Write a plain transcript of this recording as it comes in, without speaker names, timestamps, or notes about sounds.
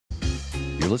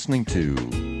listening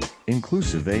to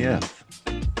Inclusive AF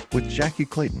with Jackie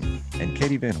Clayton and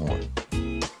Katie Van Horn.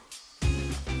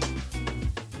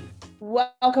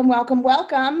 Welcome, welcome,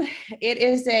 welcome. It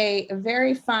is a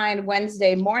very fine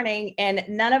Wednesday morning, and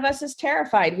none of us is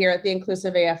terrified here at the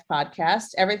Inclusive AF podcast.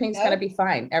 Everything's going to be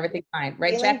fine. Everything's fine.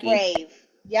 Right, Feeling Jackie? brave.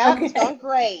 Yep, Okay. it's going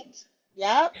great.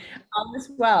 Yep. All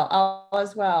is well. All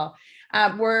is well.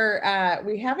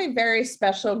 We have a very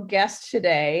special guest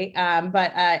today,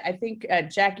 but I think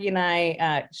Jackie and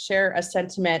I share a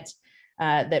sentiment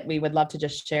that we would love to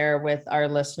just share with our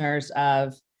listeners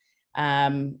of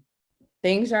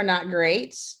things are not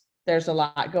great. There's a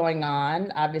lot going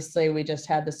on. Obviously, we just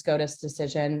had the SCOTUS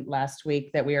decision last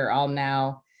week that we are all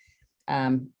now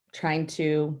trying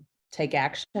to take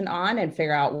action on and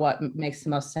figure out what makes the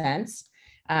most sense.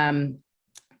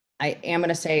 I am going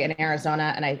to say in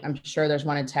Arizona, and I'm sure there's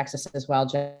one in Texas as well,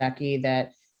 Jackie,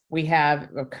 that we have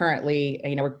currently,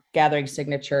 we're gathering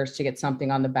signatures to get something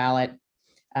on the ballot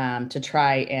to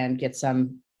try and get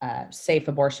some safe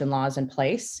abortion laws in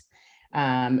place.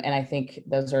 And I think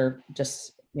those are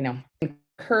just,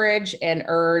 encourage and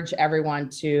urge everyone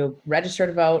to register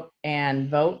to vote and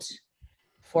vote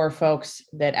for folks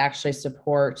that actually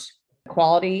support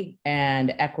equality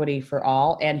and equity for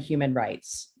all and human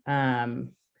rights.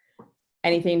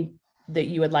 Anything that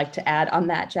you would like to add on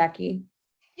that, Jackie?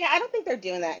 Yeah, I don't think they're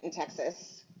doing that in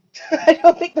Texas. I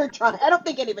don't think they're trying. I don't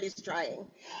think anybody's trying.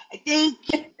 I think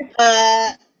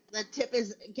the tip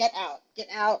is get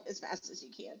out as fast as you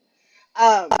can.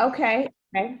 Okay.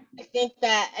 I think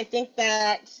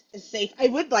that is safe. I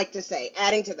would like to say,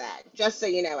 adding to that, just so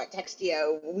you know, at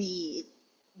Textio, we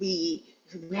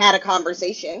had a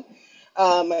conversation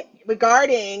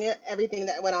regarding everything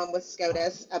that went on with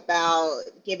SCOTUS about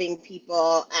giving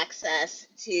people access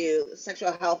to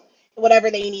sexual health, whatever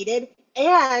they needed,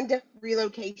 and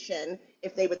relocation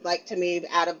if they would like to move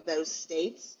out of those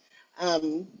states,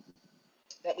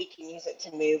 that we can use it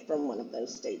to move from one of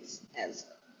those states as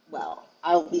well.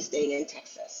 I'll be staying in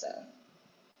Texas, so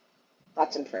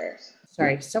thoughts and prayers.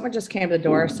 Sorry, someone just came to the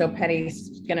door, so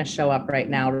Penny's going to show up right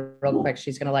now real quick.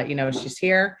 She's going to let you know she's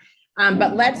here.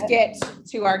 But let's get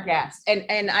to our guest.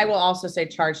 And I will also say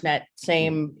ChargeNet,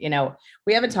 same,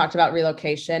 we haven't talked about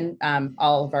relocation.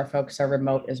 All of our folks are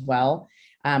remote as well.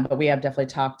 But we have definitely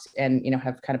talked and,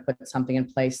 have kind of put something in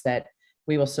place that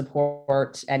we will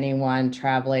support anyone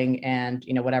traveling and,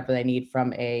 whatever they need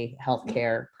from a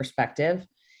healthcare perspective,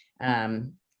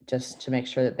 just to make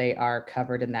sure that they are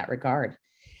covered in that regard.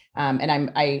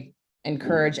 And I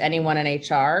encourage anyone in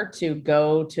HR to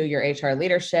go to your HR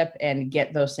leadership and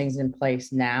get those things in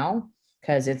place now,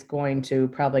 because it's going to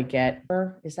probably get,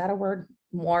 is that a word?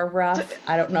 More rough?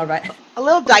 I don't know. Right? A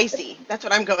little dicey. That's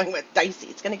what I'm going with. Dicey.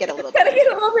 It's going to get a little. It's going to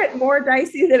get a little bit more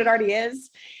dicey than it already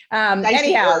is.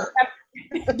 Anyhow,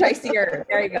 dicier.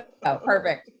 There you go.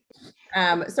 Perfect.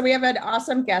 So we have an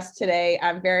awesome guest today.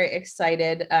 I'm very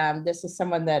excited. This is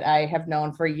someone that I have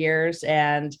known for years,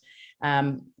 and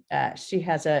she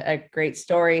has a great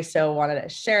story, so wanted to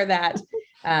share that.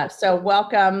 So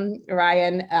welcome,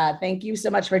 Ryan. Thank you so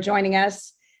much for joining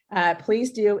us.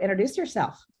 Please do introduce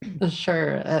yourself.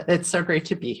 Sure. It's so great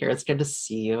to be here. It's good to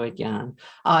see you again.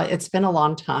 It's been a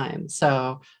long time.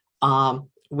 So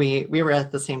we were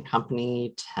at the same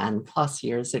company 10 plus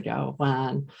years ago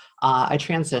when I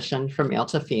transitioned from male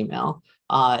to female.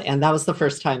 And that was the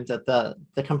first time that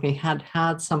the company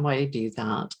had some way to do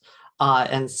that.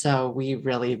 And so we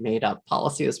really made up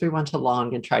policy as we went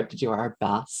along and tried to do our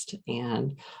best.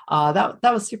 And that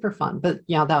was super fun. But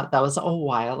that was a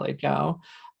while ago.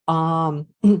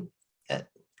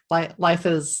 Life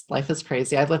is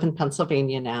crazy. I live in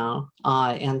Pennsylvania now.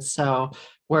 And so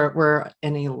we're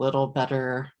in a little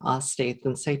better state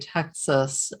than, say,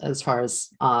 Texas as far as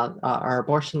our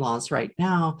abortion laws right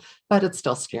now, but it's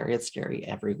still scary. It's scary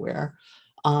everywhere.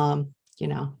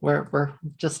 We're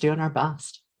just doing our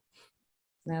best.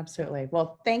 Absolutely.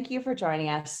 Well, thank you for joining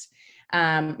us.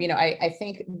 I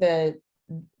think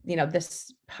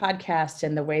this podcast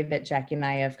and the way that Jackie and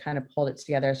I have kind of pulled it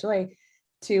together is really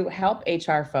to help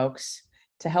HR folks,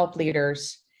 to help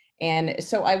leaders. And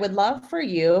so I would love for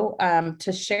you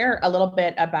to share a little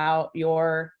bit about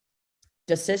your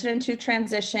decision to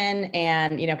transition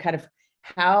and, kind of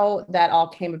how that all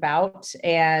came about.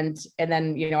 And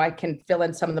then, I can fill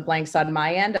in some of the blanks on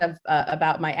my end of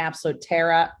about my absolute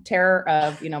terror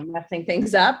of, messing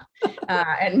things up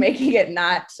and making it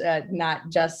not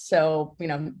just so,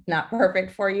 not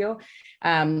perfect for you.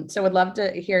 So would love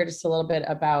to hear just a little bit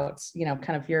about,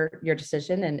 kind of your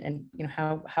decision and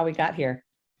how we got here.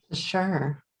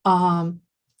 Sure.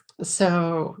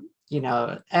 So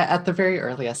at the very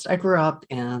earliest, I grew up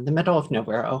in the middle of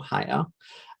nowhere, Ohio.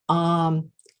 And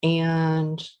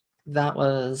that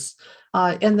was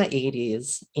in the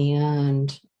 80s.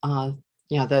 And,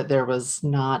 that there was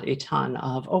not a ton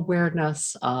of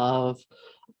awareness of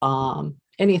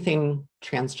anything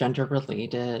transgender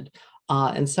related.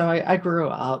 And so I grew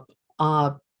up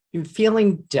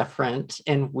feeling different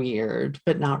and weird,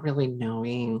 but not really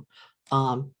knowing,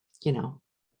 you know,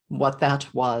 what that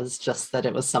was, just that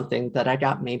it was something that I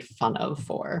got made fun of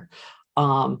for,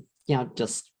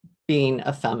 just being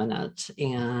effeminate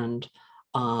and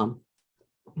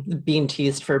being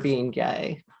teased for being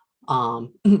gay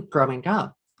growing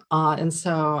up. And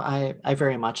so I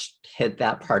very much hid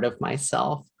that part of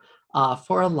myself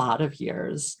for a lot of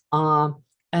years. And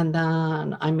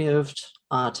then I moved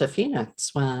to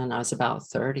Phoenix when I was about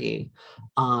 30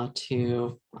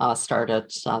 to start at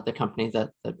the company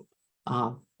that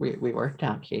we worked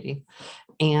at, Katie.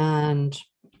 And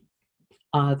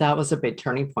that was a big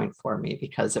turning point for me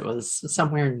because it was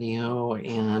somewhere new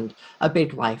and a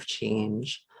big life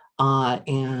change.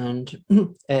 And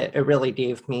it really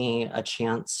gave me a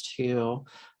chance to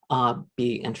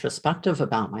be introspective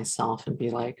about myself and be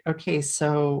like, okay,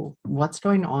 so what's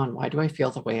going on? Why do I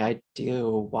feel the way I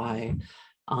do? Why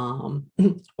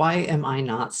am I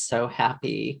not so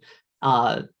happy,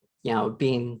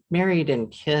 being married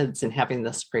and kids and having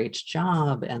this great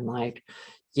job and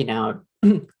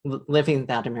living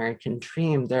that American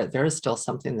dream? There is still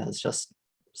something that's just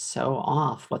so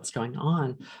off. What's going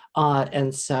on?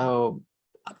 And so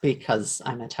because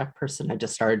I'm a tech person, I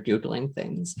just started Googling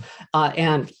things.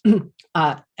 And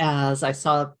as I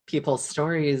saw people's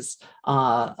stories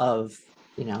of,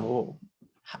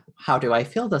 how do I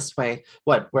feel this way?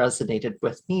 What resonated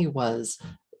with me was,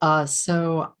 I'm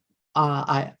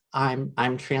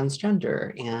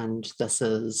transgender, and this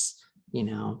is,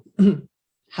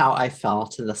 how I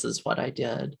felt, and this is what I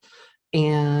did.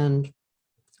 And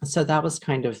so that was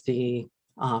kind of the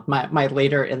my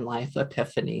later in life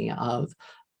epiphany of,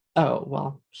 oh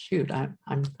well, shoot,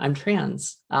 I'm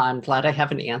trans. I'm glad I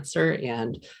have an answer,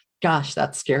 and gosh,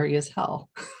 that's scary as hell.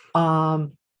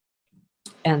 And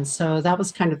so that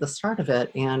was kind of the start of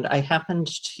it. And I happened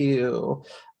to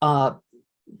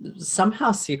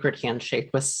somehow secret handshake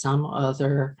with some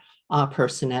other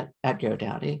person at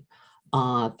GoDaddy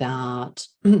that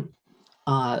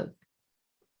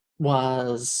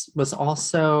was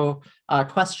also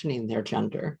questioning their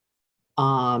gender.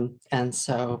 And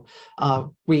so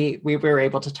we were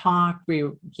able to talk. We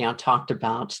talked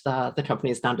about the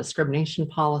company's non-discrimination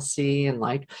policy, and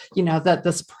that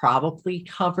this probably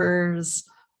covers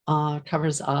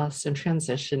us in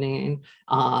transitioning.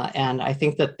 And I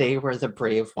think that they were the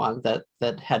brave one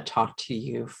that had talked to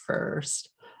you first.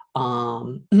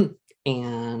 And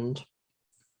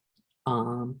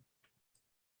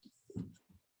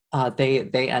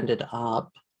they ended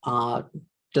up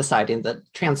deciding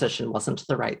that transition wasn't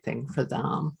the right thing for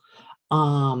them.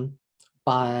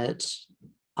 But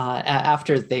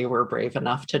after they were brave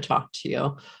enough to talk to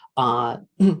you,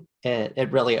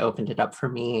 it really opened it up for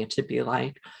me to be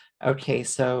like, okay,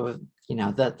 so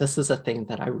that this is a thing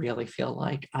that I really feel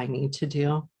like I need to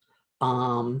do.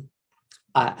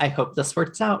 I hope this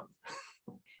works out.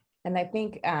 And I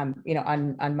think,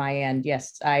 on my end,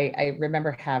 yes, I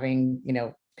remember having,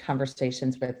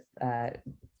 conversations with the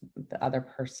other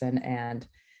person and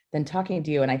then talking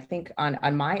to you. And I think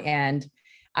on my end,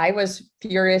 I was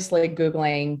furiously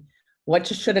Googling, what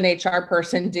should an HR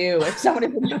person do if someone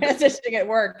is transitioning at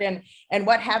work, and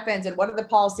what happens, and what are the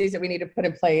policies that we need to put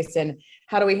in place, and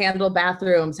how do we handle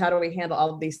bathrooms? How do we handle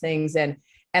all of these things? And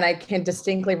I can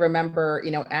distinctly remember,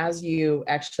 as you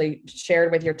actually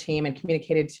shared with your team and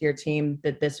communicated to your team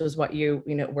that this was what you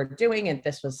were doing, and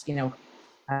this was,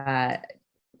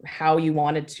 how you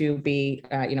wanted to be,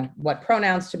 what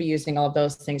pronouns to be using, all of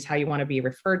those things, how you want to be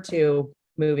referred to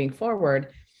moving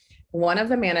forward. One of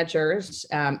the managers,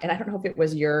 and I don't know if it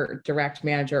was your direct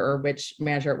manager or which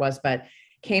manager it was, but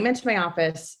came into my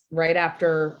office right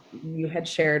after you had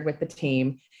shared with the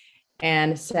team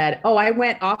and said, oh, I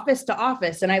went office to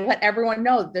office and I let everyone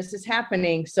know this is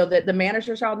happening so that the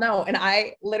managers all know. And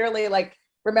I literally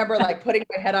remember putting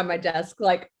my head on my desk,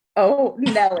 oh,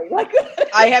 Nelly,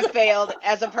 I have failed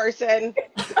as a person.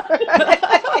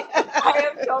 I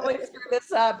have totally screwed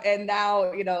this up. And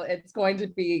now, it's going to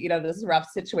be, this rough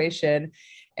situation.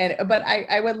 But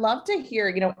I would love to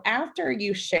hear, after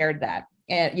you shared that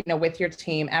and, with your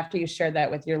team, after you shared that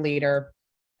with your leader,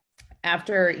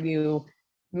 after you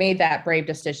made that brave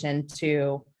decision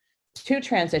to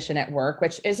transition at work,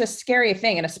 which is a scary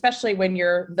thing. And especially when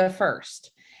you're the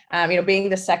first, being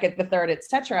the second, the third, et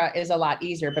cetera, is a lot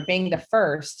easier, but being the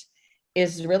first,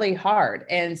 is really hard.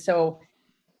 And so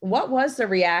what was the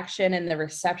reaction and the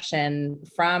reception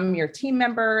from your team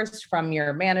members, from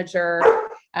your manager,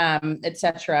 et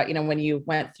cetera, when you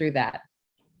went through that?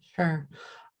 Sure.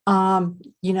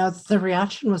 The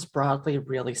reaction was broadly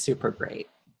really super great.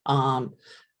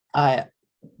 I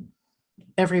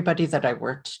Everybody that I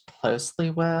worked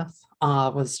closely with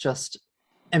was just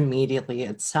immediately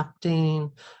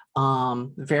accepting,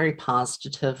 very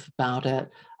positive about it.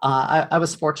 I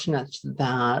was fortunate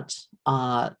that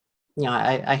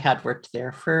I had worked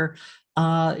there for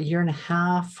a year and a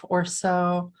half or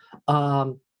so,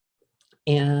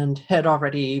 and had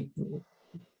already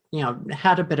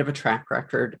had a bit of a track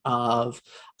record of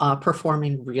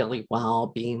performing really well,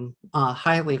 being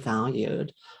highly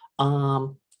valued.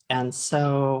 And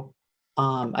so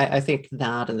I think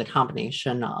that, and the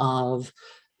combination of,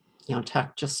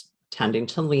 tech just tending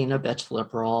to lean a bit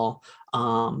liberal,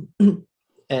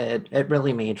 it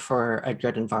really made for a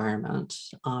good environment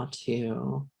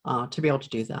to be able to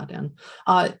do that in.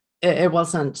 It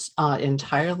wasn't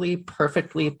entirely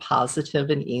perfectly positive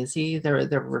and easy. There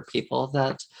were people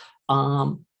that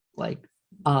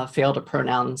failed at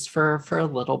pronouns for a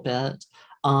little bit.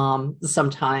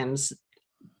 Sometimes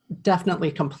definitely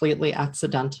completely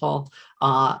accidental.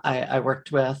 I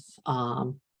worked with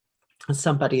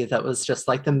somebody that was just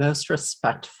like the most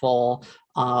respectful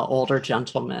older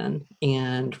gentleman,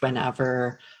 and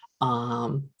whenever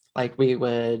we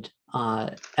would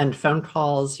end phone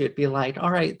calls, he would be like,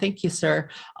 "All right, thank you, sir,"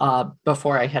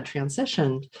 before I had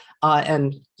transitioned.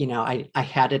 And I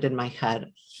had it in my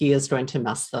head, he is going to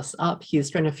mess this up,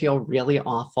 he's going to feel really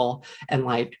awful, and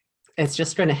it's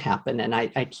just going to happen, and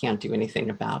I can't do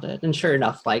anything about it. And sure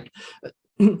enough,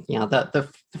 the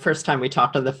first time we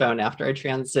talked on the phone after I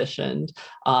transitioned,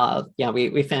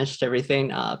 we finished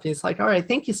everything up. He's like, "All right,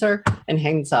 thank you, sir," and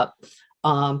hangs up.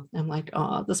 I'm like,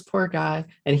 "Oh, this poor guy."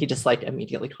 And he just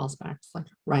immediately calls back. It's like,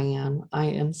 "Ryan, I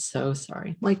am so sorry."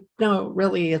 I'm like, "No,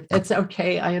 really, it's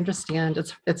okay. I understand.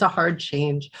 It's a hard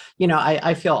change."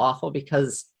 I feel awful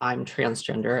because I'm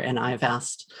transgender, and I've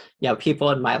asked,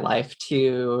 people in my life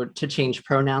to change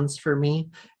pronouns for me.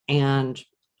 And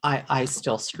I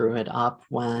still screw it up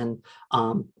when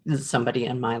somebody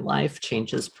in my life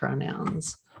changes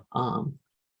pronouns.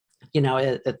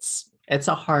 It's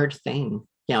a hard thing.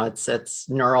 It's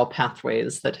neural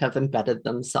pathways that have embedded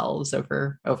themselves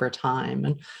over time,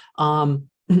 and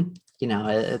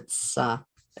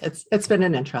it's been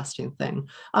an interesting thing.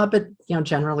 But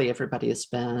generally everybody has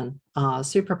been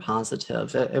super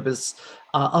positive. It was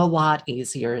a lot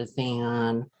easier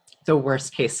than the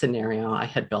worst case scenario I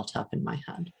had built up in my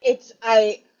head.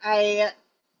 I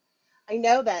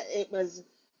know that it was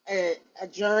a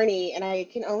journey, and I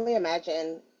can only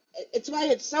imagine. It's why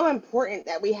it's so important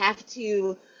that we have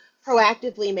to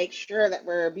proactively make sure that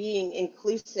we're being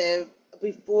inclusive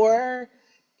before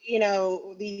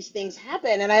these things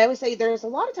happen. And I always say there's a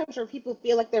lot of times where people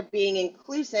feel like they're being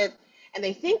inclusive, and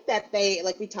they think that they,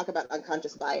 like we talk about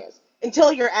unconscious bias,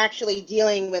 until you're actually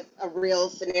dealing with a real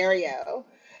scenario.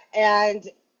 And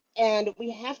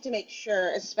we have to make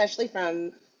sure, especially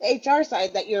from the HR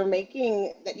side, that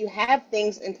you have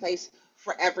things in place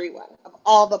for everyone, of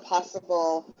all the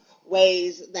possible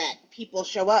ways that people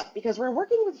show up, because we're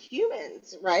working with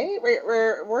humans, right?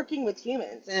 We're working with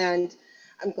humans, and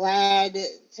I'm glad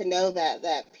to know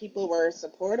that people were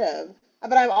supportive.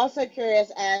 But I'm also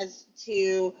curious as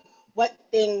to what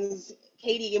things,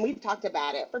 Katie, and we've talked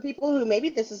about it, for people who maybe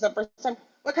this is the first time,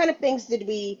 what kind of things did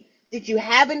you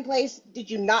have in place? Did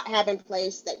you not have in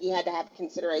place that you had to have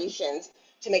considerations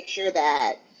to make sure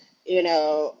that,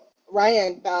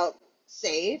 Ryan felt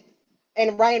safe?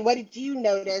 And Ryan, what did you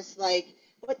notice?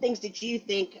 What things did you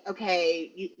think,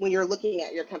 okay, when you're looking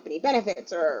at your company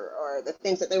benefits, or the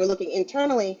things that they were looking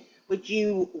internally, would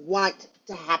you want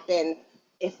to happen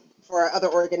if for other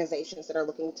organizations that are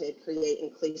looking to create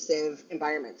inclusive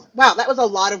environments? Wow, that was a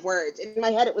lot of words. In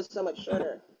my head, it was so much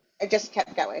shorter. I just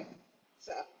kept going.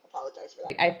 So apologize for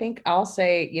that. I think I'll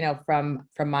say, from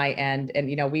my end,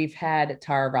 and we've had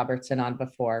Tara Robertson on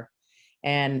before,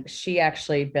 and she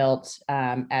actually built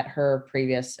at her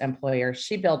previous employer,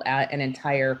 she built out an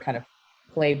entire kind of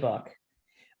playbook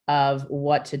of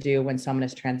what to do when someone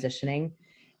is transitioning.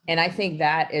 And I think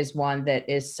that is one that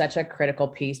is such a critical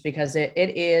piece, because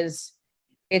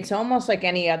it's almost like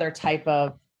any other type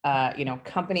of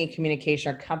company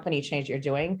communication or company change you're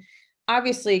doing.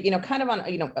 Obviously, kind of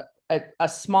on a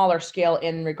smaller scale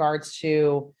in regards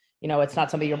to, it's not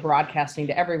something you're broadcasting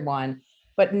to everyone,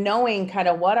 but knowing kind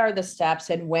of what are the steps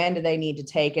and when do they need to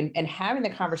take, and having the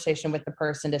conversation with the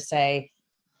person to say,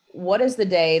 what is the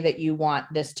day that you want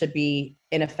this to be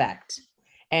in effect?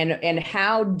 and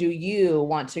how do you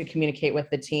want to communicate with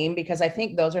the team? Because I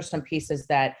think those are some pieces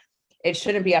that it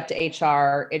shouldn't be up to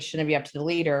HR. It shouldn't be up to the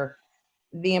leader.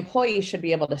 The employee should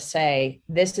be able to say,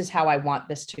 this is how I want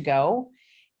this to go.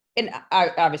 And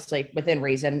obviously within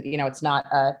reason, it's not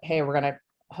hey, we're going to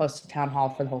host a town hall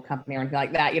for the whole company or anything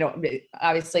like that.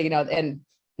 Obviously, and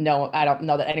no, I don't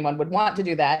know that anyone would want to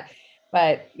do that.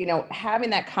 But, having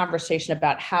that conversation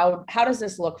about how does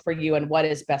this look for you and what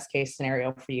is best case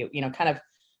scenario for you, kind of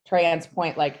Treyann's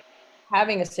point, like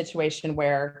having a situation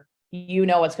where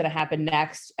what's going to happen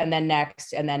next and then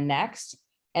next and then next,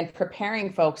 and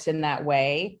preparing folks in that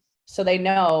way so they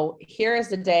know, here is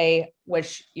the day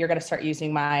which you're going to start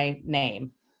using my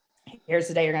name. Here's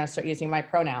the day you're going to start using my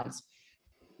pronouns.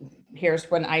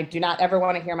 Here's when I do not ever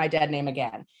want to hear my dead name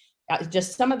again.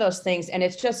 Just some of those things. And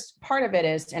it's just part of it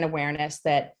is an awareness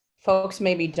that folks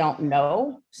maybe don't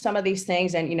know some of these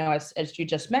things. And, as you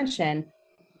just mentioned,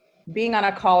 being on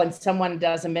a call and someone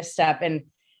does a misstep and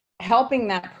helping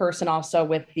that person also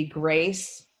with the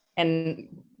grace.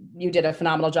 And you did a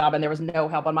phenomenal job, and there was no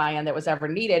help on my end that was ever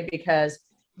needed, because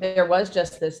there was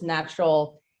just this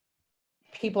natural,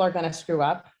 people are going to screw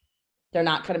up. They're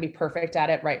not going to be perfect at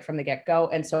it right from the get-go.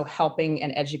 And so helping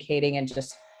and educating and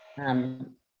just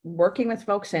working with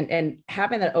folks and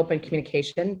having that open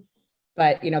communication.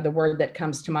 But, the word that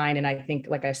comes to mind, and I think,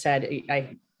 like I said,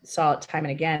 I saw it time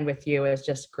and again with you, is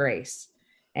just grace,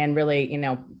 and really,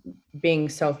 being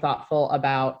so thoughtful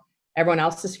about everyone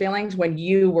else's feelings when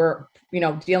you were,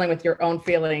 dealing with your own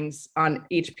feelings on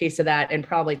each piece of that, and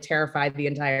probably terrified the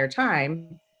entire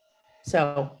time.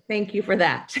 So thank you for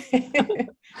that.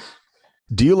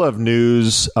 Do you love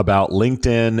news about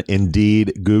LinkedIn,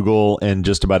 Indeed, Google, and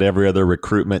just about every other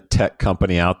recruitment tech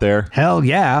company out there? Hell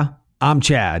yeah. I'm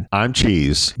Chad. I'm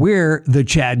Cheese. We're the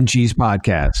Chad and Cheese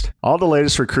Podcast. All the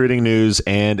latest recruiting news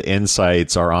and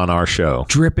insights are on our show.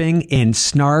 Dripping in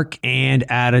snark and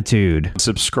attitude.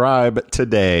 Subscribe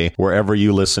today wherever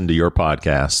you listen to your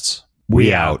podcasts.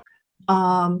 We out.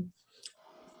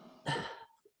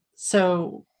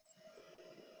 So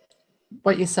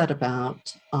what you said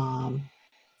about,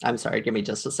 I'm sorry, give me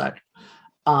just a sec.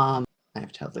 I've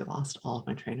totally lost all of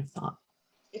my train of thought.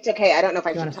 It's okay. I don't know if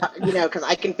I should talk, because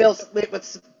I can fill it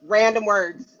with random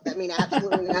words that mean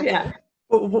absolutely nothing. Yeah.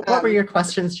 What were your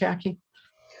questions, Jackie?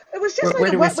 It was just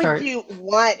Where do we what start? would you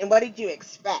want and what did you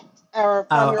expect or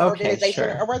from your Okay, organization?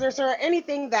 sure. Or was there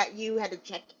anything that you had to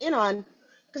check in on?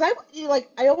 Because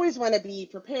I always want to be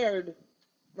prepared,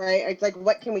 right? It's like,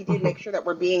 what can we do to make sure that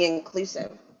we're being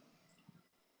inclusive?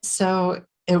 So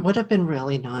it would have been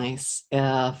really nice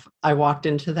if I walked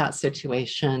into that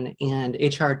situation and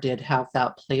HR did have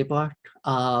that playbook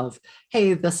of,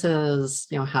 hey, this is,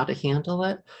 how to handle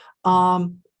it.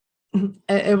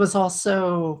 It was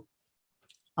also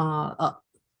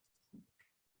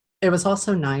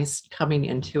nice coming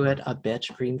into it a bit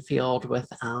greenfield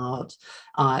without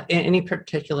any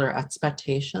particular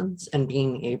expectations, and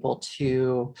being able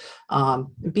to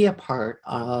be a part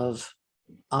of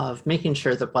making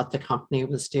sure that what the company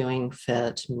was doing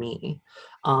fit me.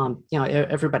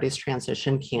 Everybody's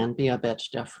transition can be a bit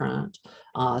different.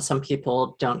 Some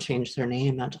people don't change their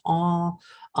name at all.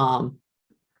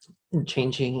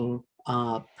 Changing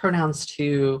pronouns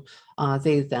to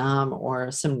they, them,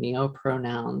 or some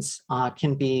neo-pronouns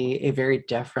can be a very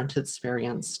different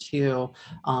experience to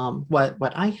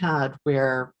what I had,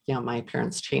 where my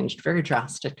parents changed very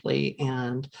drastically,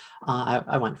 and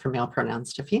I went from male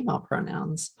pronouns to female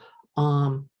pronouns.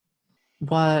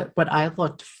 What I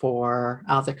looked for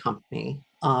out of the company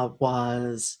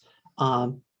was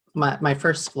my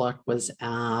first look was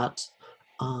at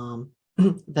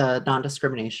the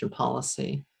non-discrimination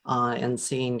policy, and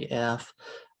seeing if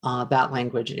that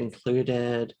language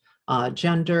included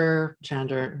gender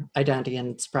identity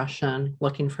and expression,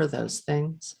 looking for those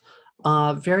things.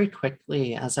 Very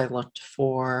quickly, as I looked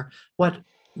for what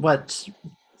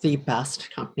the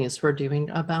best companies were doing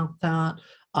about that,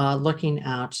 looking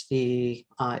at the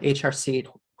HRC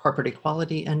Corporate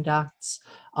Equality Index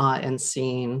and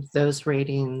seeing those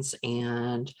ratings.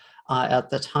 And at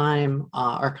the time,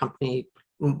 our company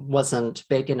wasn't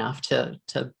big enough to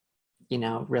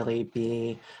really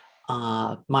be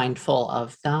mindful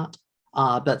of that.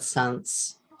 But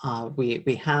since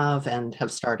we have and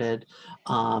have started,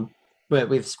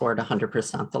 we've scored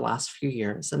 100% the last few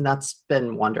years, and that's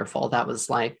been wonderful. That was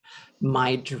like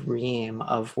my dream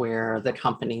of where the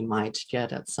company might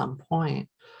get at some point.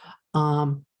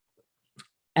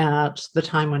 At the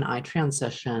time when I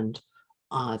transitioned,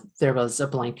 there was a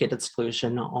blanket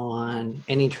exclusion on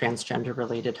any transgender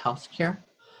related healthcare.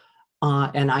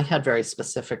 And I had very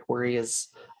specific worries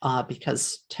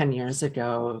because 10 years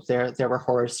ago, there were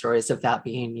horror stories of that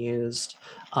being used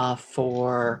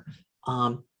for,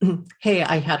 hey,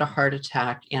 I had a heart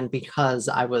attack, and because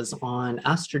I was on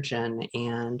estrogen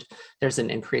and there's an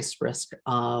increased risk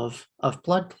of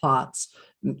blood clots,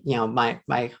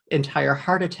 my entire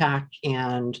heart attack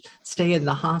and stay in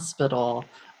the hospital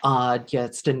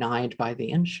gets denied by the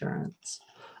insurance.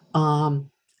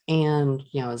 And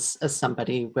as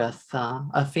somebody with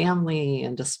a family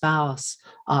and a spouse,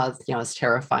 it's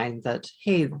terrifying that,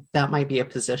 hey, that might be a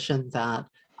position that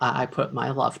I put my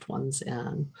loved ones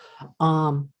in.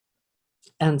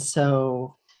 And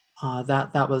so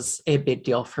that was a big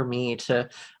deal for me to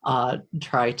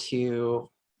try to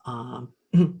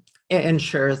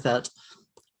ensure that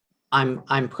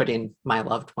I'm putting my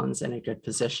loved ones in a good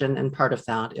position. And part of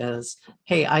that is,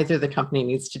 hey, either the company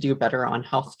needs to do better on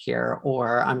healthcare,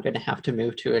 or I'm going to have to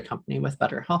move to a company with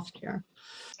better healthcare.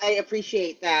 I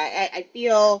appreciate that. I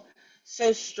feel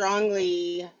so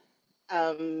strongly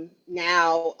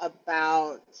now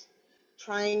about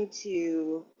trying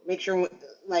to make sure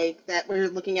like that we're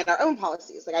looking at our own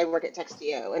policies. Like I work at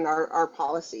Textio, and our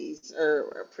policies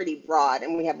are pretty broad,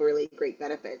 and we have really great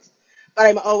benefits. But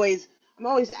I'm always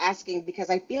asking, because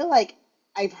I feel like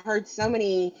I've heard so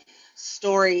many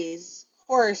stories,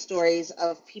 horror stories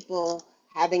of people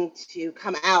having to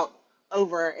come out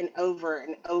over and over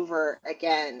and over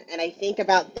again. And I think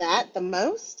about that the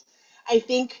most. I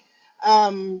think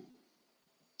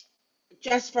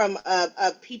just from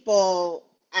a people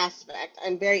aspect,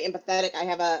 I'm very empathetic. I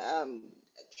have a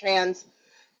trans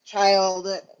child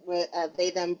with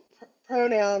they them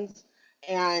pronouns,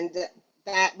 and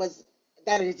that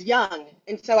is young.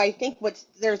 And so I think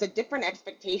there's a different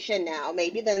expectation now,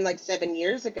 maybe than like 7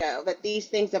 years ago, that these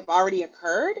things have already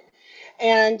occurred.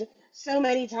 And so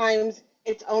many times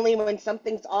it's only when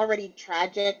something's already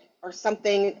tragic, or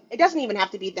something, it doesn't even have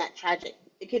to be that tragic.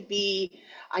 It could be,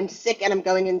 I'm sick and I'm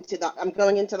going into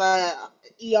the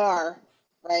ER,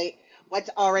 right? What's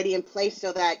already in place,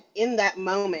 so that in that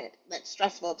moment, that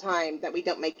stressful time, that we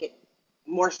don't make it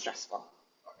more stressful,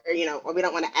 or we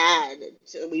don't want to add.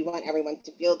 So we want everyone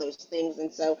to feel those things.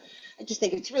 And so I just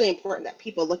think it's really important that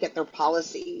people look at their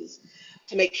policies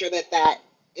to make sure that that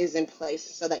is in place,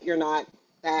 so that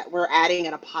that we're adding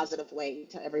in a positive way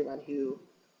to everyone who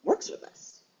works with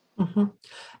us. Mm-hmm.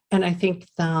 And I think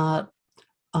that,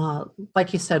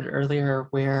 like you said earlier,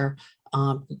 where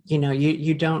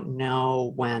you don't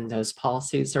know when those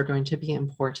policies are going to be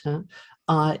important.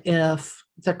 If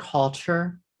the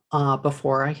culture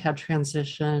before I had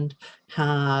transitioned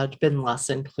had been less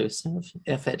inclusive,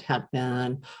 if it had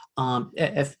been,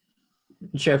 if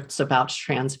jokes about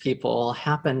trans people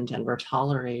happened and were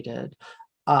tolerated,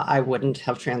 I wouldn't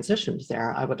have transitioned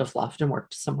there. I would have left and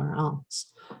worked somewhere else.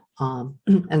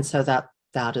 And so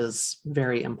that is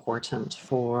very important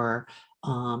for,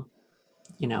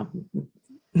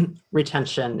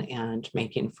 retention and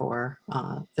making for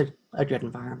a good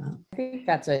environment. I think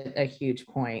that's a huge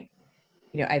point.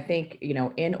 I think,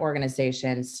 in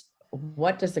organizations,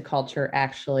 what does the culture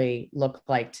actually look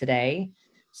like today?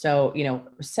 So,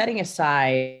 setting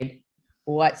aside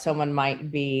what someone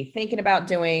might be thinking about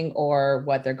doing, or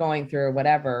what they're going through, or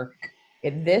whatever,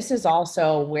 this is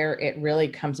also where it really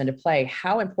comes into play,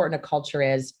 how important a culture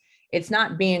is. It's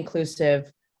not being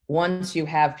inclusive once you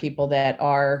have people that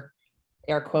are,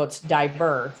 air quotes,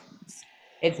 diverse.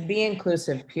 It's be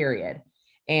inclusive, period.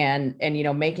 And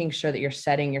making sure that you're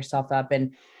setting yourself up.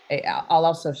 And I'll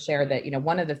also share that,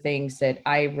 one of the things that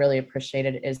I really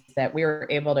appreciated is that we were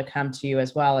able to come to you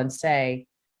as well and say,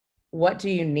 what do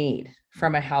you need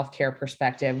from a healthcare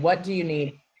perspective? What do you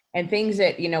need? And things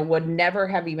that, would never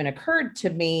have even occurred to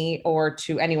me or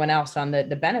to anyone else on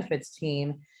the benefits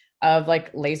team, of like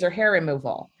laser hair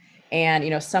removal.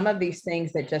 And, some of these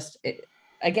things that just,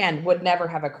 again, would never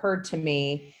have occurred to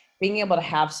me. Being able to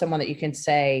have someone that you can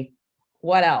say,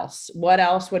 what else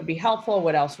would be helpful?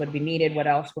 What else would be needed? What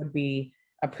else would be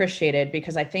appreciated?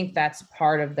 Because I think that's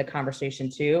part of the conversation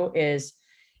too, is,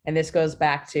 and this goes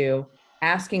back to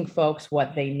asking folks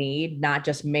what they need, not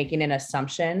just making an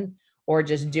assumption or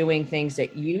just doing things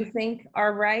that you think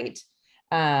are right.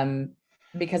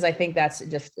 Because I think that's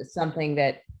just something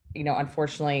that,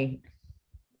 unfortunately,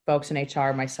 folks in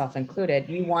HR, myself included,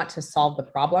 you want to solve the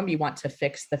problem, you want to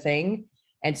fix the thing.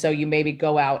 And so you maybe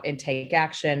go out and take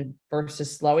action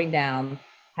versus slowing down,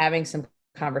 having some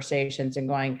conversations and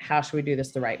going, how should we do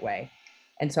this the right way?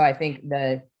 And so I think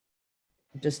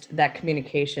just that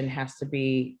communication has to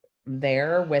be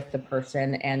there with the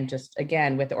person, and just,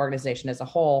 again, with the organization as a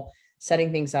whole,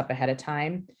 setting things up ahead of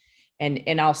time.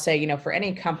 And I'll say, for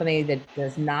any company that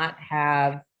does not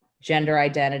have gender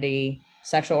identity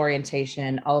sexual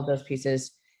orientation, all of those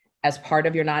pieces as part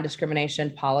of your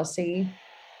non-discrimination policy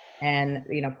and,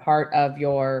 part of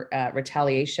your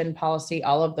retaliation policy,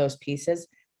 all of those pieces,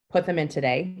 put them in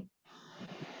today.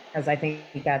 Because I think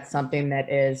that's something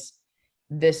that is,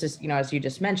 this is, as you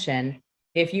just mentioned,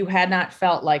 if you had not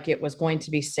felt like it was going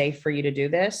to be safe for you to do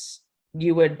this,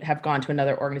 you would have gone to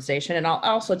another organization. And I'll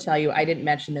also tell you, I didn't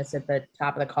mention this at the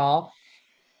top of the call.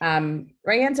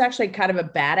 Rayanne's actually kind of a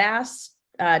badass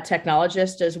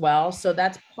technologist as well. So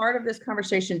that's part of this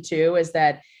conversation too, is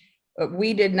that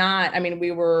we did not,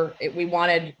 we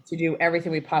wanted to do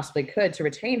everything we possibly could to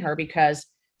retain her because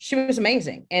she was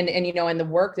amazing. And the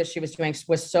work that she was doing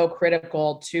was so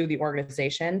critical to the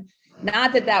organization.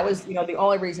 Not that that was, the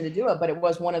only reason to do it, but it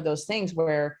was one of those things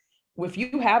where if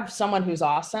you have someone who's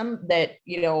awesome that,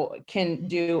 can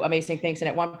do amazing things. And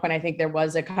at one point, I think there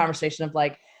was a conversation of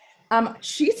like,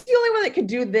 she's the only one that could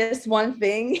do this one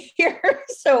thing here.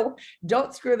 So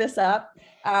don't screw this up.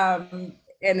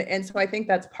 And so I think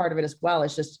that's part of it as well.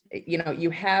 It's just, you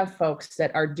have folks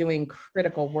that are doing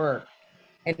critical work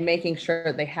and making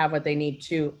sure they have what they need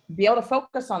to be able to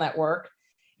focus on that work,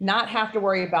 not have to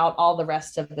worry about all the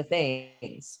rest of the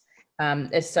things.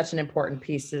 It's such an important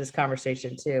piece to this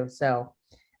conversation too. So,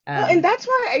 and that's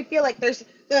why I feel like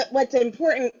what's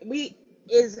important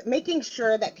is making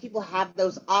sure that people have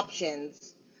those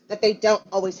options, that they don't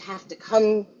always have to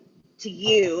come to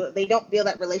you. They don't feel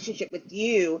that relationship with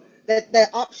you, that the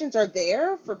options are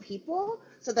there for people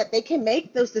so that they can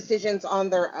make those decisions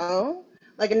on their own.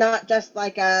 Like, not just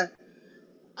like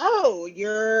oh,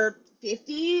 you're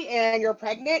 50 and you're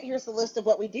pregnant. Here's the list of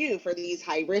what we do for these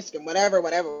high risk and whatever.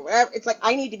 It's like,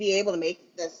 I need to be able to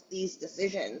make these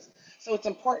decisions. So it's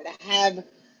important to have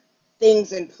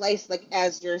things in place, like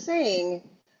as you're saying,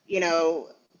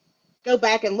 go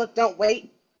back and look. Don't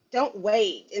wait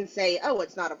and say, oh,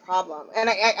 it's not a problem. And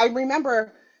I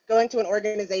remember going to an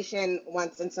organization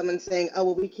once and someone saying, oh,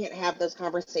 well, we can't have those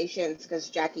conversations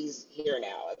because Jackie's here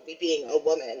now, being a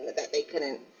woman, that they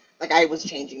couldn't, like, I was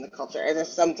changing the culture, and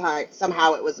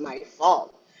somehow it was my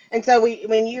fault. And so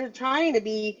when you're trying to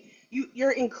be,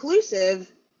 you're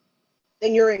inclusive,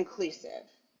 then you're inclusive.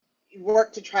 You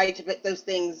work to try to put those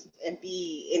things and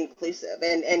be inclusive,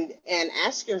 and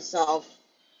ask yourself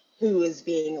who is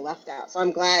being left out. So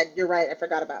I'm glad, you're right. I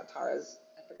forgot about Tara's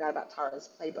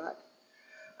playbook.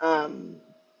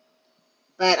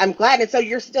 But I'm glad. And so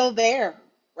you're still there,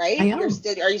 right? I am.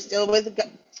 Are you still with?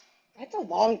 That's a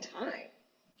long time.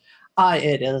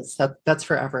 It is. That's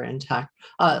forever intact.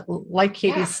 Like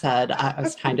Katie Yeah. said, I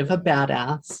was kind of a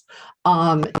badass.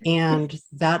 And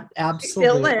that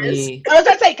Still is. absolutely, I was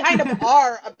gonna say, kind of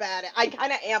are a badass. I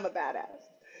kind of am a badass.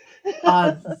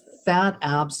 that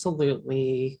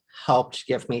absolutely helped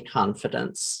give me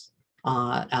confidence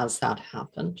as that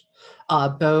happened,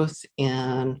 both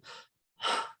in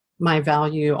my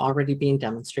value already being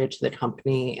demonstrated to the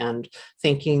company and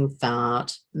thinking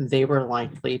that they were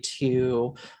likely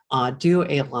to do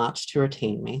a lot to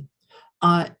retain me,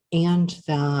 and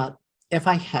that if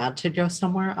I had to go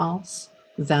somewhere else,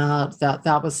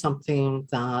 that was something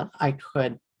that I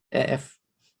could, if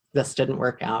this didn't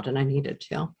work out and I needed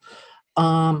to.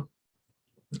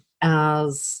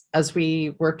 As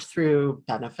we worked through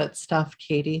benefit stuff,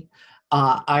 Katie,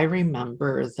 I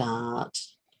remember that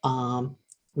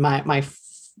my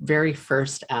very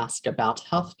first ask about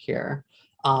healthcare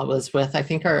was with, I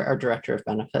think, our director of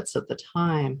benefits at the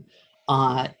time,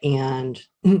 and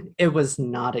it was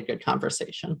not a good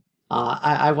conversation.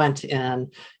 I went in,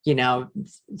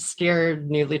 scared,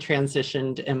 newly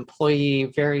transitioned employee,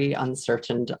 very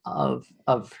uncertain of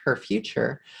her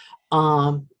future,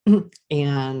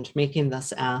 and making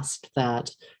this ask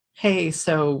that, hey,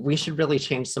 so we should really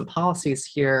change some policies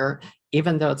here,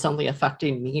 even though it's only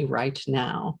affecting me right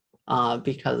now,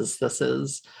 because this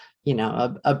is,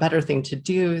 a better thing to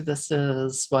do. This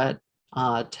is what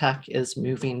tech is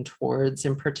moving towards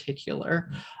in particular.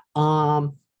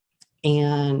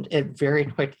 And it very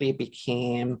quickly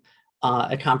became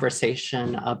a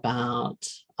conversation about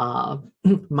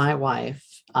my wife,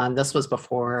 and this was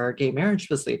before gay marriage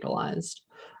was legalized,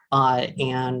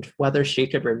 and whether she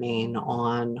could remain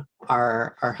on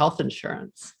our health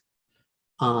insurance,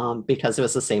 because it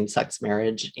was a same-sex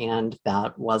marriage and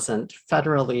that wasn't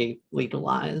federally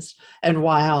legalized. And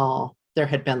while there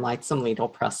had been like some legal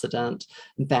precedent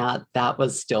that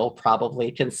was still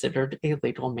probably considered a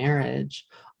legal marriage,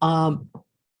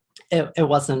 it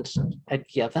wasn't a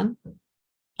given.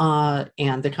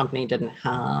 And the company didn't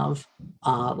have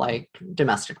like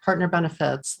domestic partner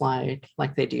benefits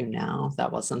like they do now.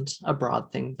 That wasn't a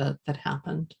broad thing that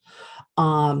happened.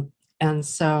 And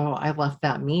so I left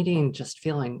that meeting just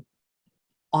feeling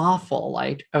awful.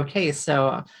 Like, okay,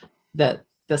 so that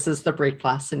this is the break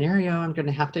glass scenario. I'm going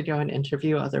to have to go and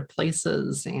interview other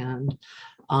places, and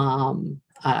I'm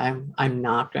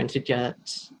not going to get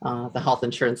the health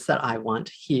insurance that I want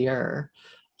here.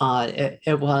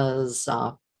 It was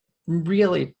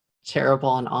really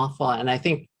terrible and awful. And I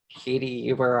think, Katie,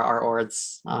 you were our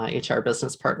org's HR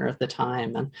business partner at the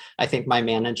time. And I think my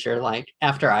manager, like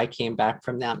after I came back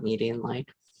from that meeting,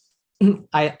 like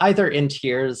I either in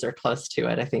tears or close to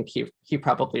it, I think he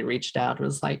probably reached out and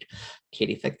was like,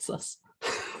 Katie, fix this.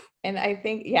 And I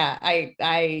think, yeah,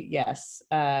 yes,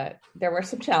 there were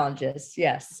some challenges,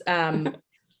 yes. And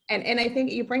I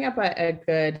think you bring up a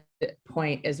good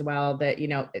point as well, that,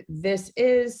 this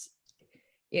is,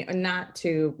 not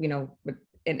to,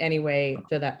 in any way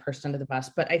throw that person under the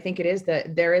bus, but I think it is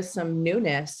that there is some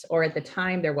newness, or at the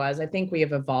time there was. I think we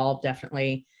have evolved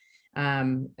definitely.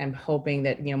 I'm hoping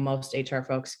that, most HR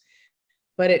folks,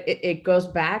 but it goes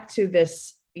back to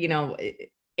this,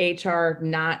 HR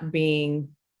not being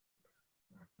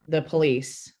the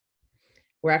police.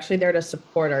 We're actually there to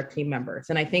support our team members.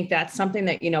 And I think that's something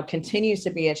that, continues to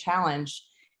be a challenge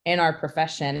in our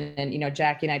profession. And,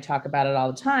 Jackie and I talk about it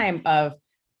all the time of,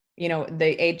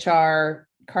 the HR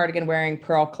cardigan wearing,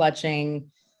 pearl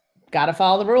clutching, got to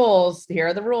follow the rules. Here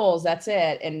are the rules. That's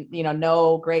it. And,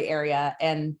 no gray area.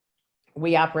 And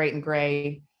we operate in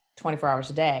gray 24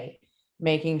 hours a day,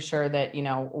 making sure that,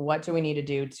 what do we need to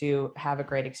do to have a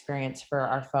great experience for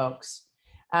our folks?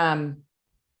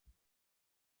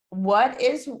 What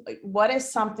is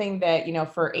something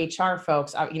that, for HR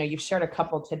folks, you've shared a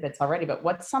couple tidbits already, but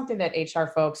what's something that HR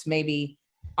folks maybe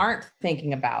aren't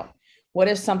thinking about? What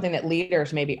is something that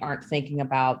leaders maybe aren't thinking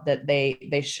about that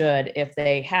they should, if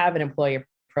they have an employee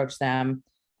approach them,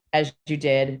 as you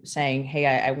did, saying, hey,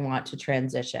 I want to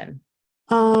transition?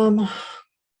 Well,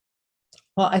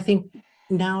 I think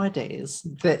nowadays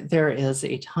that there is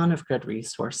a ton of good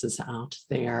resources out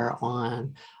there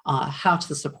on how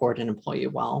to support an employee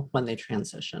well when they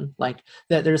transition. Like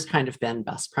that, there's kind of been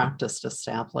best practice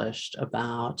established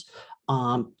about,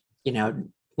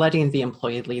 letting the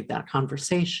employee lead that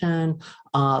conversation,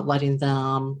 letting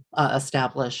them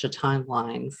establish a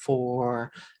timeline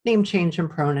for name change and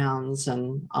pronouns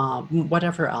and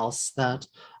whatever else that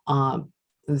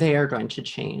they are going to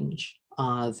change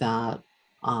that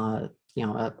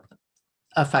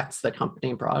affects the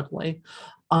company broadly.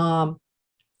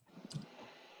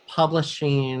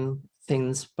 Publishing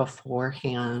things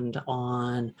beforehand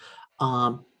on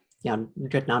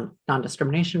good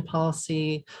non-discrimination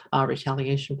policy,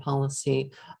 retaliation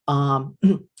policy,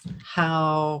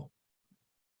 how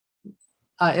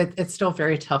it's still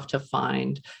very tough to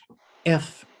find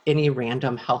if any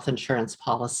random health insurance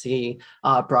policy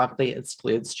broadly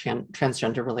excludes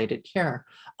transgender related care.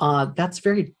 That's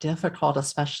very difficult,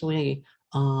 especially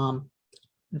to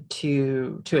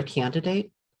a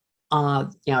candidate. A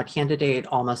candidate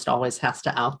almost always has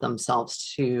to out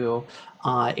themselves to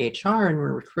HR and a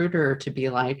recruiter to be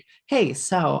like, hey,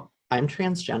 so I'm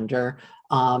transgender.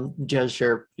 Does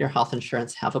your health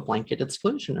insurance have a blanket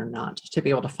exclusion or not? To be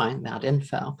able to find that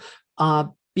info.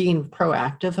 Being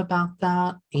proactive about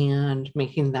that and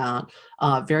making that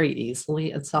very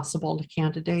easily accessible to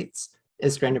candidates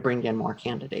is going to bring in more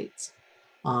candidates.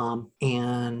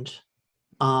 And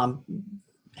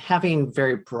having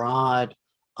very broad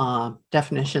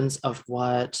definitions of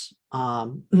what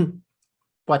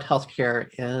healthcare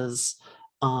is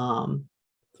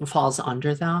falls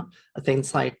under that.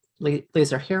 Things like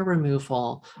laser hair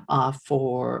removal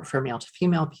for male to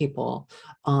female people.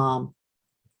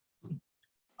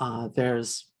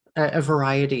 There's a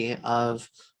variety of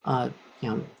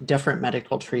different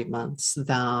medical treatments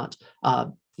that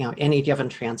any given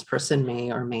trans person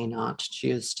may or may not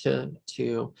choose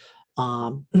to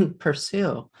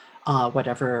pursue,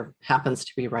 whatever happens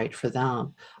to be right for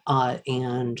them,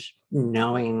 and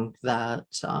knowing that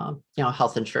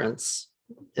health insurance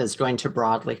is going to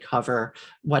broadly cover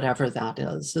whatever that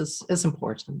is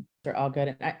important. They're all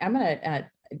good. I'm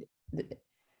gonna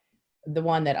the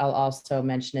one that I'll also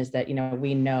mention is that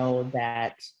we know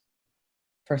that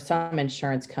for some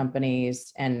insurance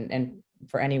companies and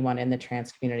for anyone in the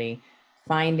trans community,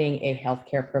 finding a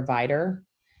healthcare provider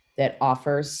that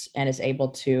offers and is able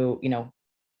to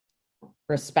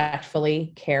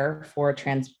respectfully care for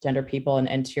transgender people,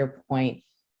 and to your point,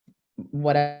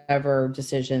 whatever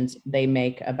decisions they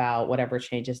make about whatever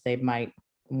changes they might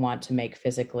want to make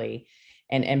physically,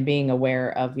 and being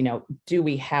aware of, do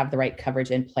we have the right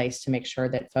coverage in place to make sure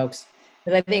that folks,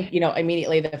 because I think,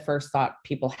 immediately the first thought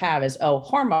people have is, oh,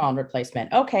 hormone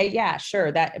replacement. Okay, yeah,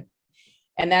 sure.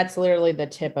 And that's literally the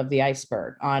tip of the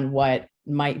iceberg on what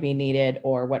might be needed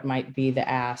or what might be the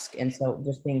ask. And so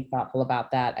just being thoughtful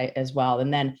about that as well.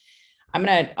 And then I'm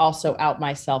going to also out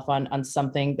myself on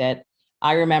something that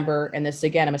I remember, and this is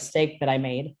again a mistake that I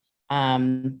made.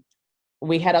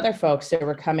 We had other folks that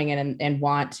were coming in and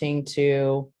wanting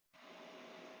to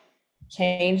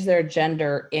change their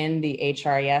gender in the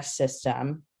HRIS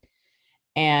system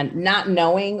and not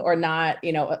knowing or not,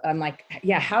 I'm like,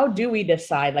 yeah, how do we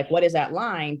decide, like, what is that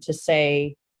line to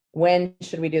say, when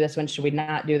should we do this? When should we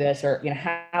not do this? Or,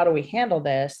 how do we handle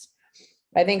this?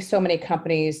 I think so many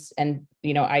companies, and,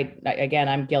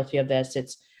 I'm guilty of this.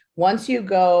 It's once you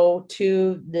go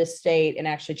to the state and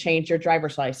actually change your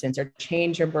driver's license or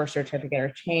change your birth certificate or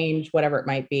change whatever it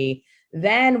might be,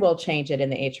 then we'll change it in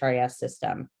the HRIS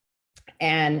system.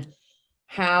 And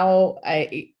how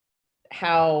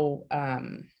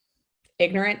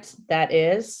ignorant that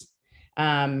is.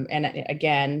 And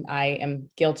again, I am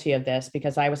guilty of this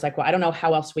because I was like, well, I don't know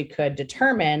how else we could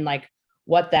determine like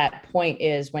what that point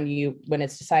is when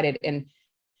it's decided. And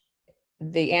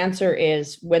the answer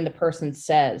is when the person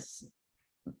says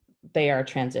they are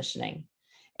transitioning.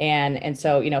 And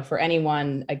so, for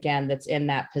anyone, again, that's in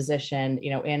that position,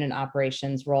 in an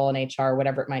operations role in HR,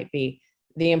 whatever it might be,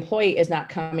 the employee is not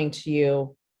coming to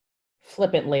you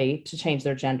flippantly to change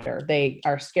their gender. They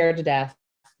are scared to death.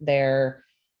 They're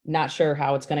not sure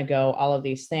how it's going to go, all of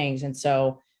these things. And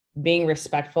so being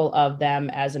respectful of them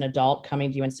as an adult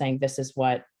coming to you and saying, this is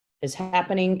what is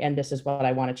happening and this is what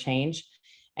I want to change.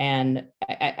 And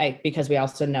I because we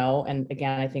also know, and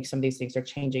again, I think some of these things are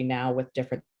changing now with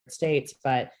different states,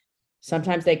 but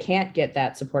sometimes they can't get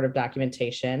that supportive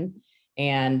documentation.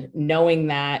 And knowing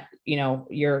that,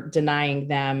 you're denying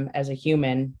them as a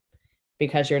human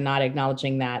because you're not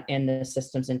acknowledging that in the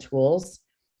systems and tools,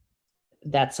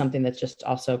 that's something that's just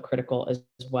also critical as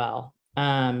well.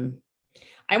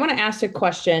 I want to ask a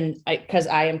question because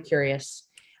I am curious.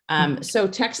 So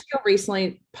Textio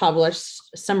recently published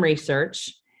some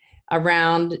research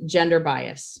around gender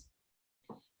bias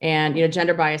and,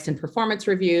 gender bias in performance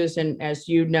reviews. And as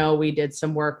you know, we did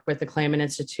some work with the Clayman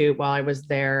Institute while I was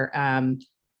there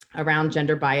around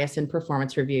gender bias in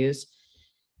performance reviews.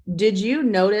 Did you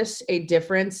notice a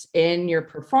difference in your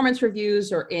performance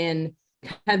reviews or in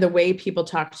kind of the way people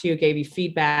talked to you, gave you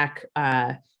feedback,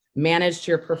 managed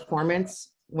your performance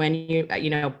when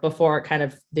before, kind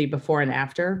of the before and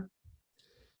after?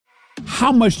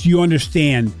 How much do you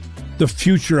understand the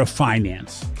future of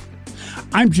finance?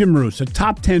 I'm Jim Roos, a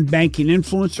top 10 banking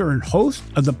influencer and host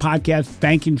of the podcast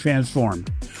Banking Transformed,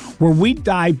 where we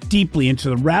dive deeply into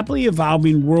the rapidly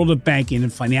evolving world of banking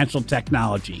and financial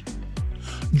technology.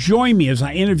 Join me as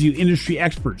I interview industry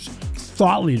experts,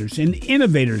 thought leaders, and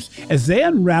innovators as they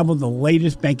unravel the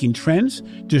latest banking trends,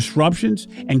 disruptions,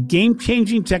 and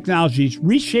game-changing technologies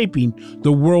reshaping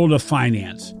the world of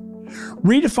finance.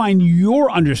 Redefine your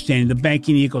understanding of the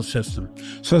banking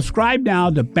ecosystem. Subscribe now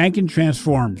to Banking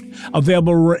Transformed,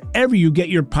 available wherever you get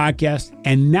your podcast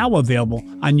and now available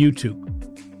on YouTube.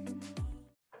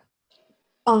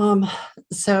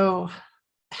 So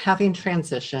having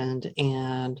transitioned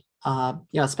and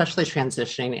especially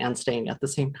transitioning and staying at the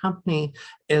same company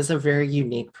is a very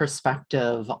unique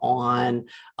perspective on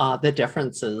the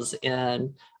differences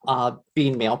in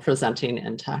being male presenting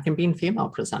in tech and being female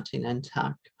presenting in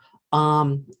tech.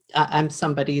 I'm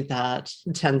somebody that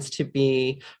tends to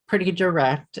be pretty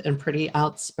direct and pretty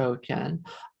outspoken.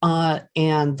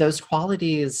 And those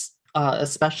qualities,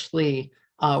 especially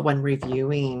when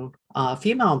reviewing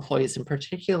female employees in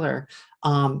particular,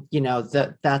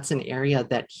 that's an area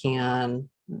that can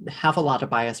have a lot of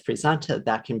bias presented.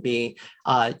 That can be,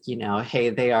 hey,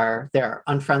 they're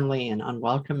unfriendly and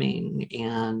unwelcoming,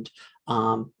 and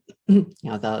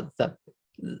the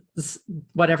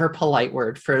whatever polite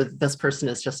word for this person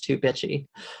is just too bitchy.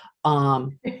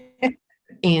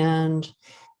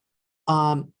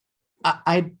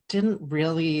 I didn't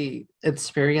really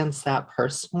experience that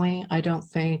personally, I don't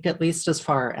think, at least as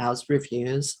far as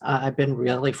reviews. I've been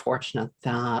really fortunate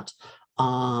that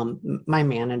my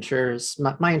managers,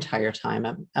 my entire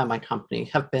time at my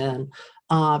company, have been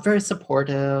very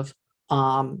supportive,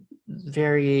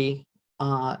 very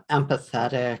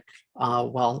empathetic,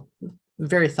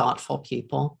 very thoughtful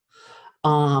people.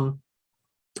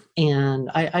 And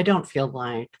I don't feel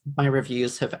like my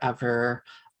reviews have ever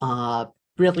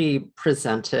really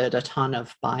presented a ton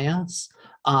of bias,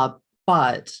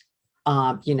 but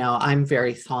I'm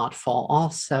very thoughtful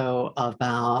also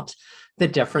about the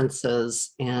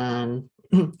differences in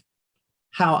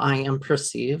how I am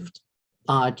perceived,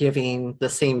 giving the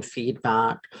same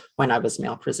feedback when I was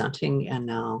male presenting and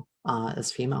now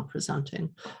as female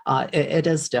presenting. It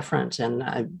is different, and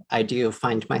I do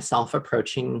find myself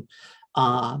approaching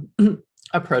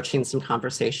approaching some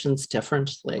conversations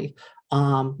differently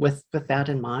with that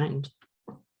in mind.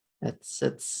 It's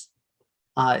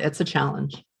a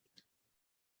challenge.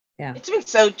 Yeah. It's been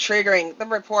so triggering. The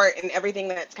report and everything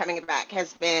that's coming back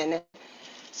has been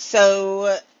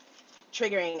so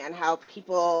triggering on how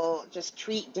people just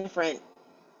treat different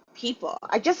people.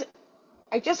 I just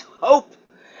hope,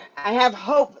 I have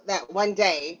hope that one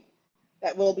day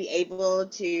that we'll be able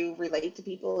to relate to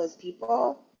people as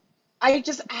people. I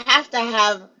have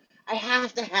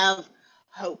to have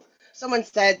hope. Someone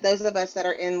said those of us that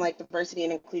are in like diversity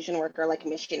and inclusion work are like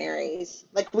missionaries.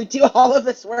 Like we do all of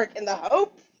this work in the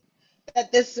hope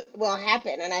that this will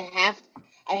happen, and I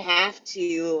have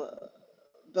to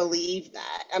believe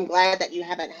that. I'm glad that you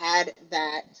haven't had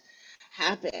that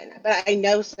happen, but I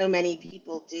know so many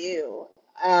people do.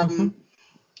 Mhm.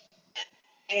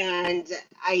 And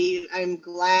I'm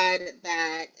glad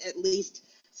that at least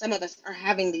some of us are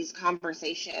having these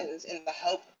conversations in the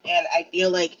hope, and I feel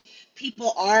like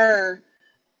people are.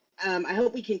 I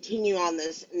hope we continue on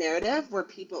this narrative where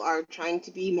people are trying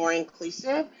to be more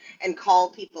inclusive and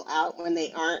call people out when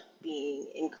they aren't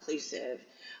being inclusive.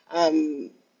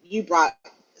 You brought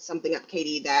something up,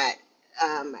 Katie, that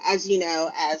as you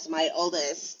know, as my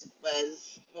oldest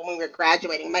was when we were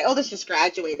graduating, my oldest just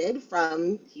graduated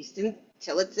from Houston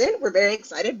Tillotson. We're very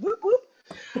excited. Whoop, whoop.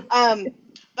 Um,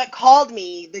 but called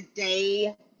me the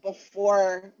day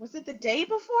before. Was it the day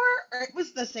before? Or it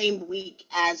was the same week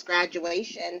as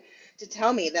graduation to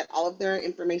tell me that all of their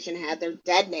information had their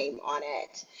dead name on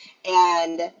it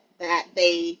and that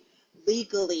they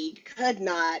legally could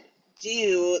not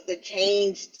do the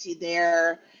change to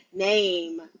their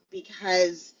name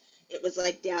because it was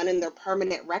like down in their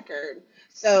permanent record.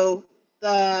 So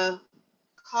the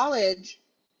college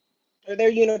or their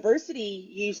university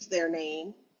used their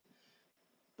name,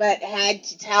 but had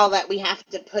to tell that we have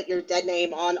to put your dead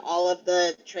name on all of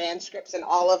the transcripts and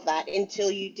all of that until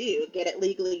you do get it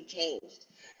legally changed.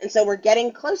 And so we're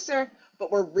getting closer,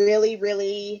 but we're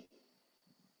we're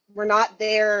not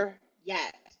there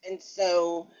yet. And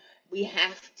so we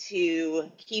have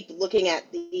to keep looking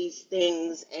at these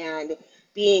things and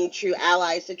being true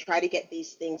allies to try to get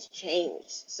these things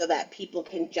changed so that people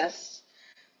can just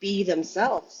be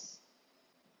themselves.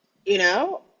 You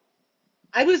know,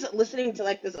 I was listening to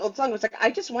like this old song. It was like,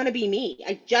 I just want to be me.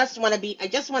 I just want to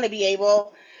be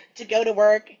able to go to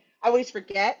work. I always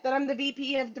forget that I'm the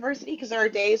VP of diversity because there are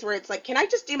days where it's like, can I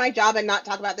just do my job and not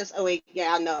talk about this? Oh, wait,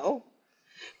 yeah, no.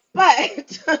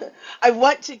 But I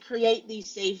want to create these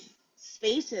safe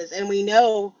spaces. And we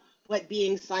know what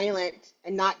being silent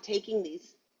and not taking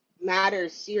these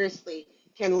matters seriously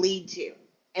can lead to.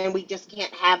 And we just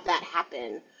can't have that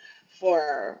happen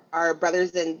for our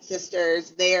brothers and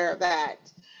sisters there that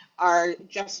are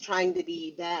just trying to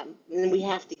be them. And we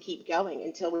have to keep going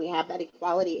until we have that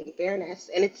equality and fairness.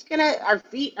 And our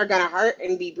feet are gonna hurt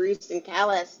and be bruised and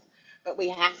calloused, but we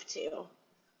have to.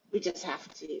 We just have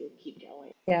to keep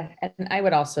going. Yeah, and I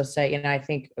would also say, I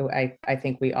think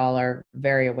we all are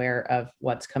very aware of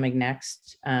what's coming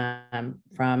next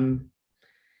from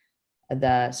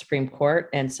the Supreme Court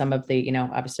and some of the,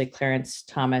 obviously Clarence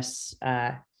Thomas.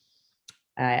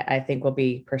 I think will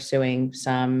be pursuing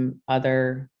some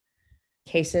other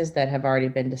cases that have already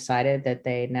been decided that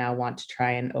they now want to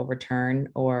try and overturn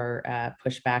or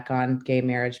push back on, gay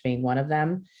marriage being one of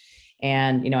them.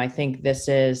 And I think this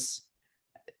is.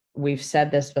 We've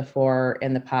said this before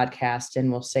in the podcast and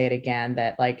we'll say it again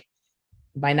that like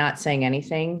by not saying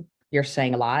anything, you're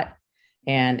saying a lot.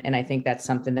 And I think that's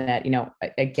something that,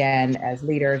 again, as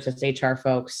leaders, as HR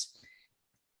folks,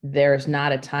 there's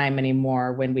not a time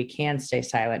anymore when we can stay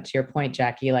silent. To your point,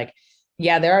 Jackie, like,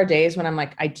 yeah, there are days when I'm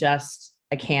like, I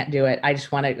can't do it. I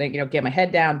just want to, get my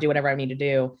head down, do whatever I need to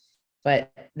do.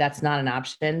 But that's not an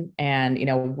option. And,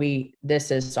 this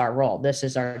is our role. This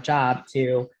is our job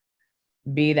to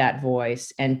be that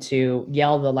voice and to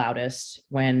yell the loudest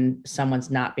when someone's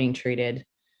not being treated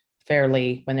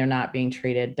fairly, when they're not being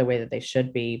treated the way that they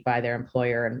should be by their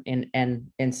employer and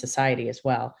in society as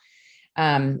well.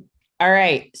 All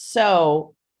right.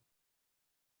 So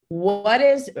what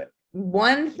is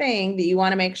one thing that you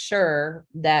want to make sure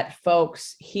that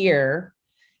folks hear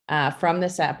from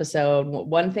this episode?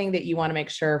 One thing that you want to make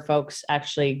sure folks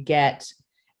actually get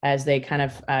as they kind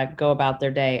of go about their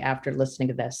day after listening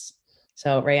to this?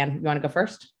 So Rayanne, you want to go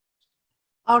first?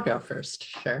 I'll go first,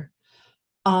 sure.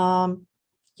 One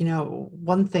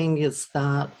thing is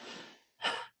that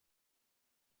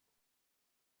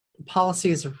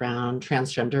policies around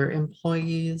transgender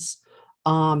employees,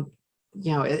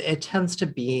 it tends to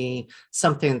be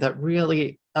something that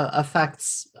really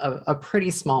affects a pretty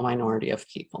small minority of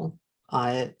people.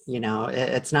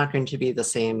 It's not going to be the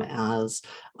same as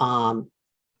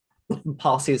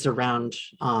policies around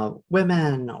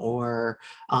women or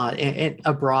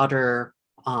a broader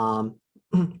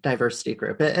diversity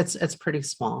group. It's pretty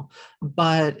small,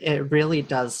 but it really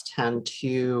does tend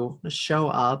to show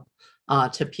up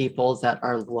to people that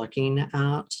are looking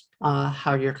at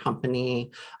how your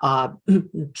company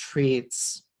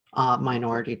treats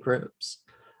minority groups,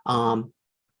 how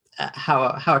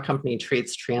a company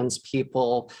treats trans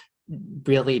people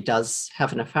really does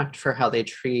have an effect for how they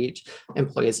treat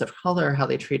employees of color, how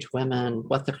they treat women,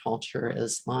 what the culture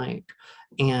is like.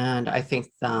 And I think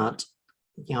that,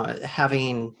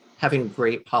 having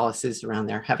great policies around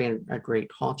there, having a great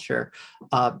culture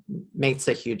makes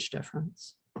a huge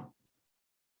difference.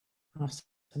 Awesome.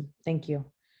 Thank you.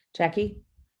 Jackie?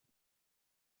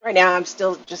 Right now, I'm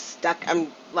still just stuck. I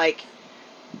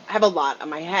have a lot on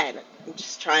my head. I'm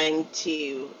just trying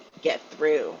to get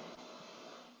through.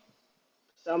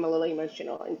 So I'm a little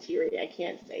emotional and teary. I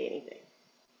can't say anything.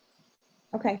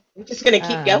 Okay. I'm just going to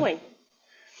keep going.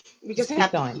 We just keep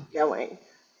have going. to keep going.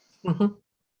 Mhm.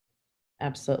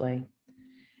 Absolutely.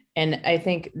 And I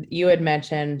think you had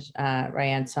mentioned,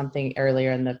 Ryan, something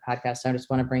earlier in the podcast. I just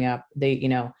want to bring up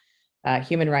the,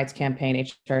 Human Rights Campaign,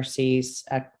 HRC's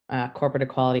Corporate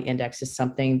Equality Index is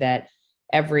something that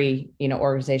every,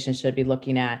 organization should be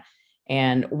looking at.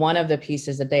 And one of the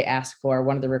pieces that they ask for,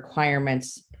 one of the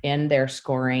requirements in their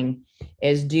scoring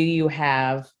is, do you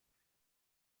have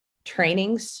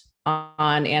trainings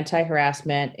on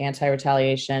anti-harassment,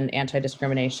 anti-retaliation,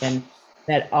 anti-discrimination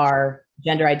that are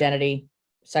gender identity,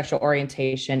 sexual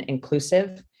orientation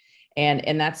inclusive?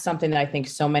 And that's something that I think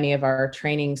so many of our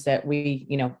trainings that we,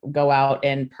 go out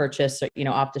and purchase,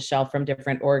 off the shelf from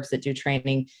different orgs that do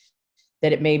training,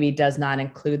 that it maybe does not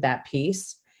include that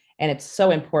piece. And it's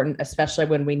so important, especially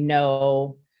when we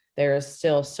know there is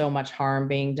still so much harm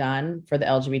being done for the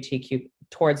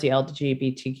towards the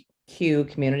LGBTQ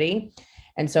community.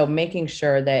 And so making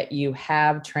sure that you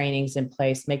have trainings in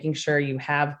place, making sure you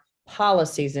have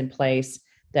policies in place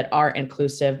that are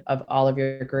inclusive of all of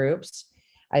your groups.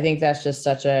 I think that's just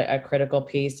such a critical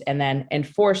piece. And then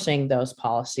enforcing those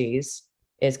policies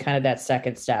is kind of that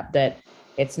second step, that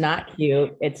it's not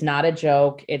cute, it's not a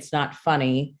joke, it's not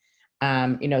funny.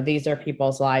 These are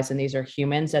people's lives and these are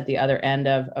humans at the other end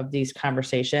of these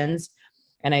conversations.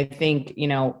 And I think,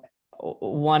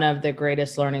 one of the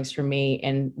greatest learnings for me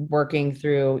in working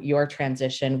through your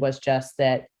transition was just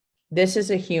that this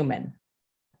is a human.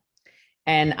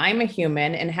 And I'm a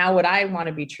human, and how would I want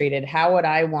to be treated? How would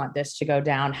I want this to go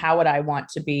down? How would I want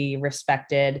to be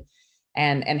respected?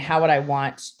 And how would I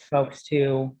want folks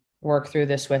to work through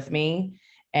this with me?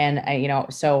 And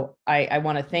so I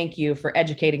want to thank you for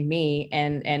educating me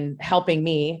and helping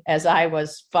me as I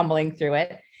was fumbling through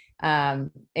it. I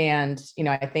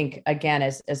think, again,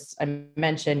 as I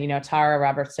mentioned, Tara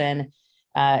Robertson,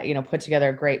 put together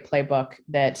a great playbook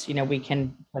that, we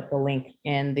can put the link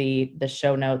in the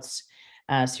show notes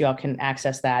so y'all can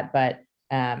access that. But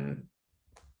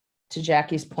to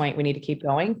Jackie's point, we need to keep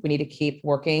going. We need to keep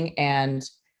working, and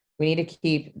we need to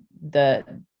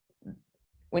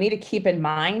keep in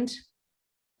mind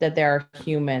that there are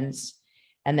humans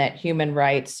and that human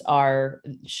rights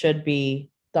should be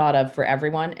thought of for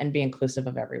everyone and be inclusive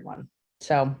of everyone.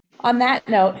 So on that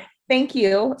note, thank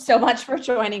you so much for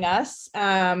joining us.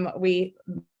 We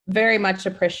very much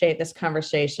appreciate this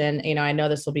conversation. I know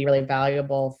this will be really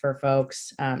valuable for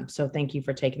folks. So thank you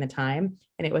for taking the time.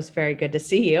 And it was very good to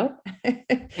see you.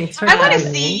 Thanks for I want to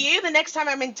having see me. you the next time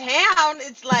I'm in town.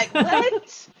 It's like, what?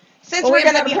 Since Well, we're we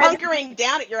have going to be to- hunkering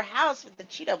down at your house with the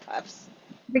Cheeto Puffs.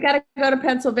 We got to go to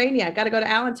Pennsylvania, got to go to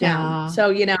Allentown. Yeah. So,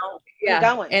 We're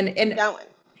going. and We're going.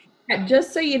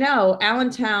 just so you know,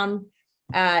 Allentown,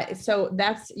 so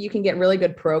you can get really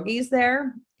good pierogies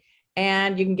there,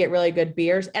 and you can get really good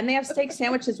beers, and they have steak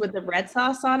sandwiches with the red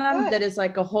sauce on them. Good. That is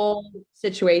like a whole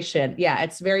situation. Yeah,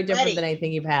 it's very different than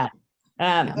anything you've had.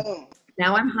 Boom.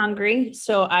 Now I'm hungry,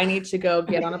 so I need to go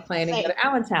get on a plane and go Same. to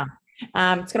Allentown.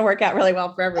 It's going to work out really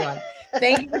well for everyone.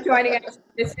 Thank you for joining us.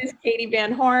 This is Katie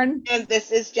Van Horn. And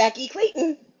this is Jackie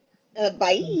Clayton.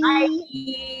 Bye.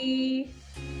 Bye.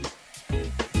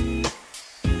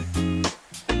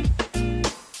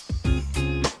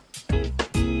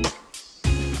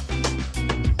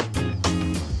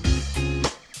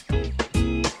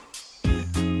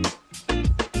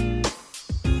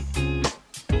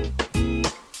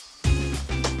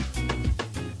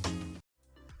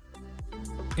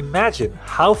 Imagine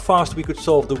how fast we could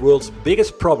solve the world's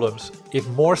biggest problems if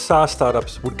more SaaS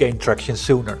startups would gain traction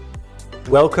sooner.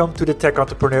 Welcome to the Tech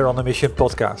Entrepreneur on a Mission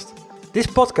podcast. This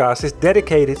podcast is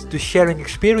dedicated to sharing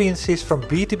experiences from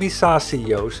B2B SaaS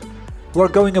CEOs who are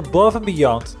going above and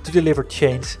beyond to deliver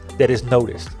change that is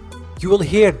noticed. You will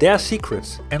hear their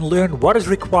secrets and learn what is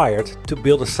required to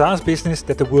build a SaaS business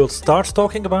that the world starts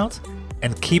talking about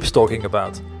and keeps talking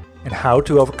about, and how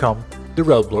to overcome the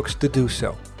roadblocks to do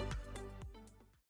so.